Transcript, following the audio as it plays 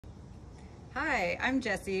Hi, I'm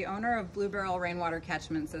Jessie, owner of Blue Barrel Rainwater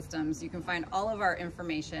Catchment Systems. You can find all of our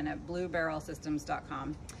information at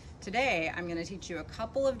bluebarrelsystems.com. Today, I'm going to teach you a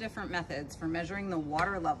couple of different methods for measuring the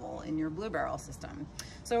water level in your Blue Barrel system.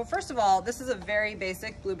 So first of all, this is a very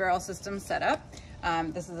basic Blue Barrel system setup.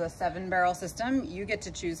 This is a 7-barrel system. You get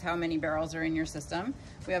to choose how many barrels are in your system.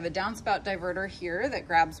 We have a downspout diverter here that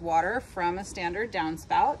grabs water from a standard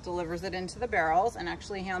downspout, delivers it into the barrels, and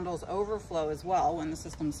actually handles overflow as well when the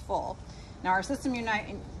system's full. Now our system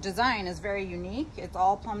design is very unique. It's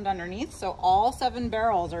all plumbed underneath, so all 7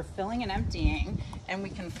 barrels are filling and emptying, and we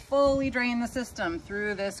can fully drain the system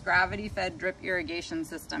through this gravity-fed drip irrigation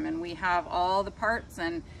system. And we have all the parts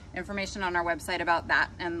and information on our website about that,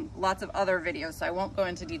 and lots of other videos, so I won't go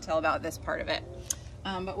into detail about this part of it.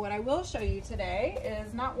 But what I will show you today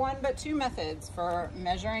is not one but 2 methods for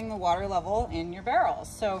measuring the water level in your barrels.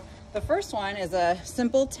 So the first one is a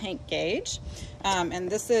simple tank gauge, and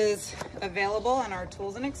this is available in our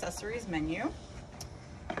tools and accessories menu.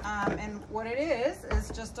 And what it is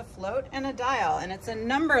just a float and a dial, and it's a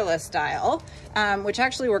numberless dial, which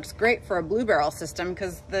actually works great for a Blue Barrel system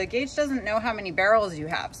because the gauge doesn't know how many barrels you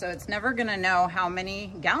have, so it's never going to know how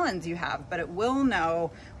many gallons you have, but it will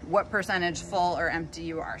know what percentage full or empty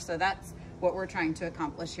you are. So that's what we're trying to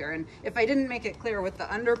accomplish here. And if I didn't make it clear, with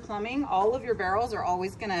the under plumbing, all of your barrels are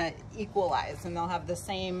always going to equalize and they'll have the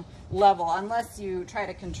same level unless you try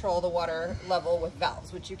to control the water level with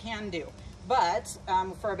valves, which you can do. But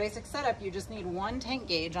for a basic setup, you just need 1 tank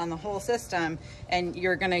gauge on the whole system, and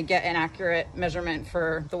you're going to get an accurate measurement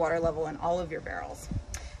for the water level in all of your barrels.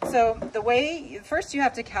 So first you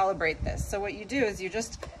have to calibrate this. So what you do is you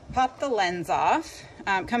just pop the lens off.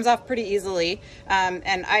 Comes off pretty easily,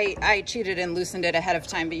 and I cheated and loosened it ahead of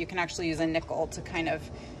time, but you can actually use a nickel to kind of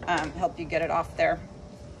help you get it off there.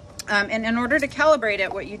 And in order to calibrate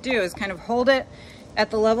it, what you do is kind of hold it at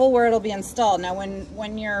the level where it'll be installed. Now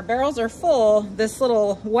when your barrels are full, this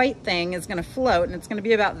little white thing is going to float, and it's going to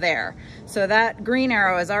be about there. So that green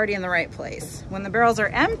arrow is already in the right place. When the barrels are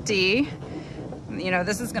empty, you know,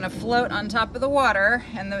 this is going to float on top of the water,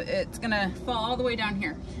 and it's going to fall all the way down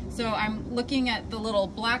here. So I'm looking at the little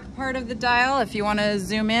black part of the dial. If you want to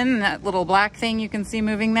zoom in, that little black thing you can see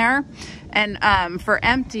moving there. And for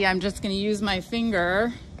empty, I'm just going to use my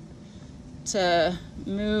finger to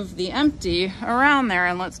move the empty around there,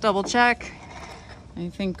 and let's double check. I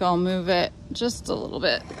think I'll move it just a little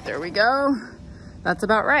bit. There we go. That's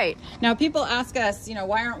about right. Now people ask us, you know,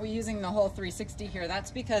 why aren't we using the whole 360 here? That's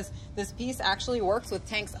because this piece actually works with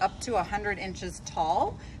tanks up to 100 inches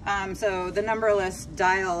tall. So the numberless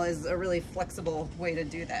dial is a really flexible way to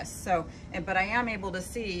do this. So, but I am able to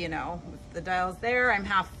see, you know, if the dial's there, I'm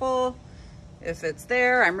half full. If it's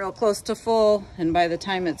there, I'm real close to full. And by the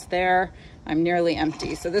time it's there, I'm nearly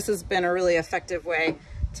empty. So this has been a really effective way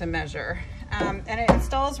to measure. And it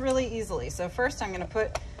installs really easily. So first I'm going to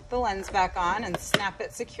put the lens back on and snap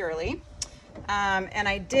it securely. And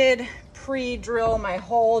I did pre-drill my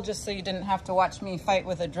hole just so you didn't have to watch me fight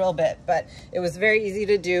with a drill bit, but it was very easy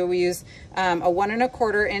to do. We use a 1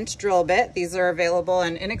 1/4 inch drill bit. These are available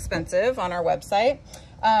and inexpensive on our website.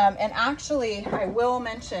 And actually I will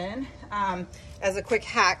mention as a quick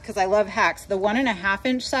hack, because I love hacks, the 1 1/2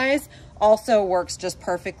 inch size also works just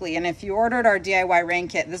perfectly. And if you ordered our DIY rain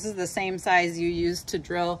kit, this is the same size you use to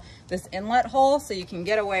drill this inlet hole, so you can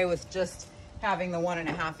get away with just having the 1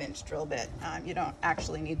 1/2 inch drill bit. You don't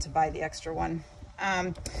actually need to buy the extra one.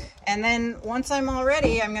 And then once I'm all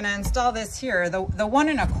ready, I'm going to install this here. The 1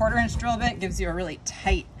 1/4 inch drill bit gives you a really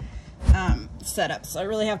tight setup, so I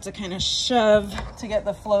really have to kind of shove to get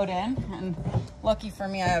the float in. And lucky for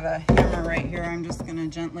me, I have a hammer right here. I'm just going to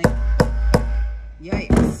gently,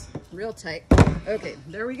 yikes, real tight. Okay,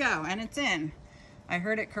 there we go, and it's in. I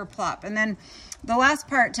heard it kerplop. And then the last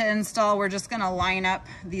part to install, we're just going to line up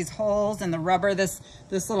these holes in the rubber. This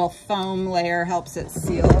little foam layer helps it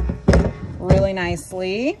seal really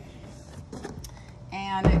nicely.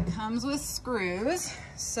 And it comes with screws.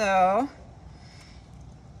 So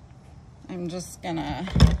I'm just gonna,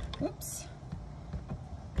 whoops,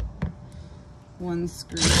 1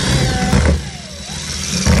 screw there.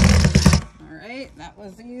 All right, that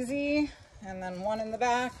was easy. And then 1 in the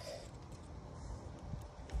back.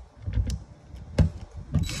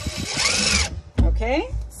 Okay,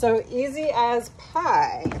 so easy as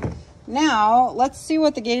pie. Now, let's see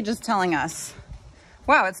what the gauge is telling us.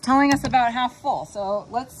 Wow, it's telling us about half full, so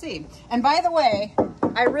let's see. And by the way,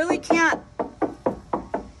 I really can't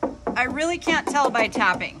tell by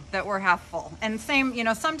tapping that we're half full. And same, you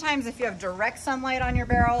know, sometimes if you have direct sunlight on your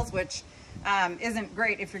barrels, which isn't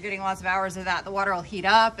great if you're getting lots of hours of that, the water will heat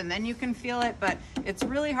up and then you can feel it, but it's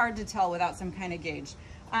really hard to tell without some kind of gauge.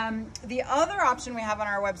 The other option we have on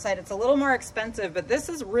our website, it's a little more expensive, but this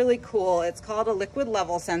is really cool. It's called a liquid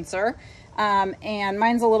level sensor. And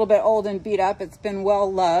mine's a little bit old and beat up. It's been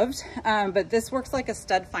well loved, but this works like a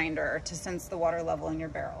stud finder to sense the water level in your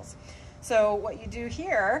barrels. So what you do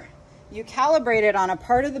here, you calibrate it on a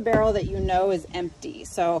part of the barrel that you know is empty.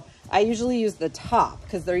 So I usually use the top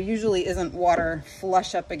because there usually isn't water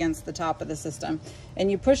flush up against the top of the system.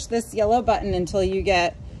 And you push this yellow button until you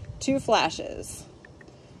get 2 flashes.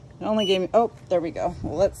 It only gave me, oh, there we go.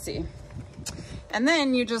 Well, let's see. And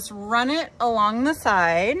then you just run it along the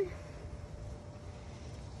side.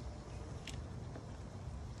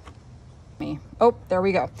 Oh, there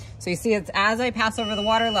we go. So you see, it's as I pass over the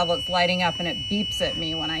water level, it's lighting up and it beeps at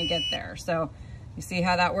me when I get there. So you see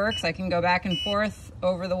how that works? I can go back and forth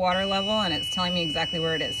over the water level and it's telling me exactly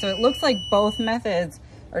where it is. So it looks like both methods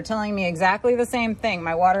are telling me exactly the same thing.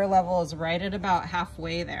 My water level is right at about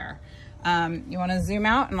halfway there. You want to zoom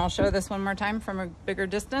out and I'll show this one more time from a bigger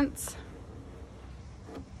distance.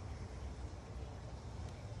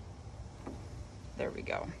 There we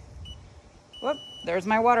go. Whoop, there's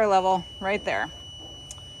my water level right there.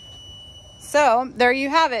 So there you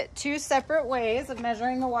have it, 2 separate ways of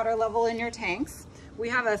measuring the water level in your tanks. We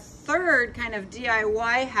have a third kind of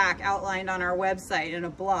DIY hack outlined on our website in a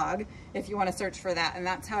blog if you want to search for that, and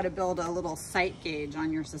that's how to build a little sight gauge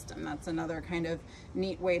on your system. That's another kind of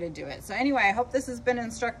neat way to do it. So anyway, I hope this has been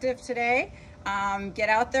instructive today. Get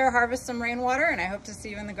out there, harvest some rainwater, and I hope to see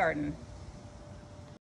you in the garden.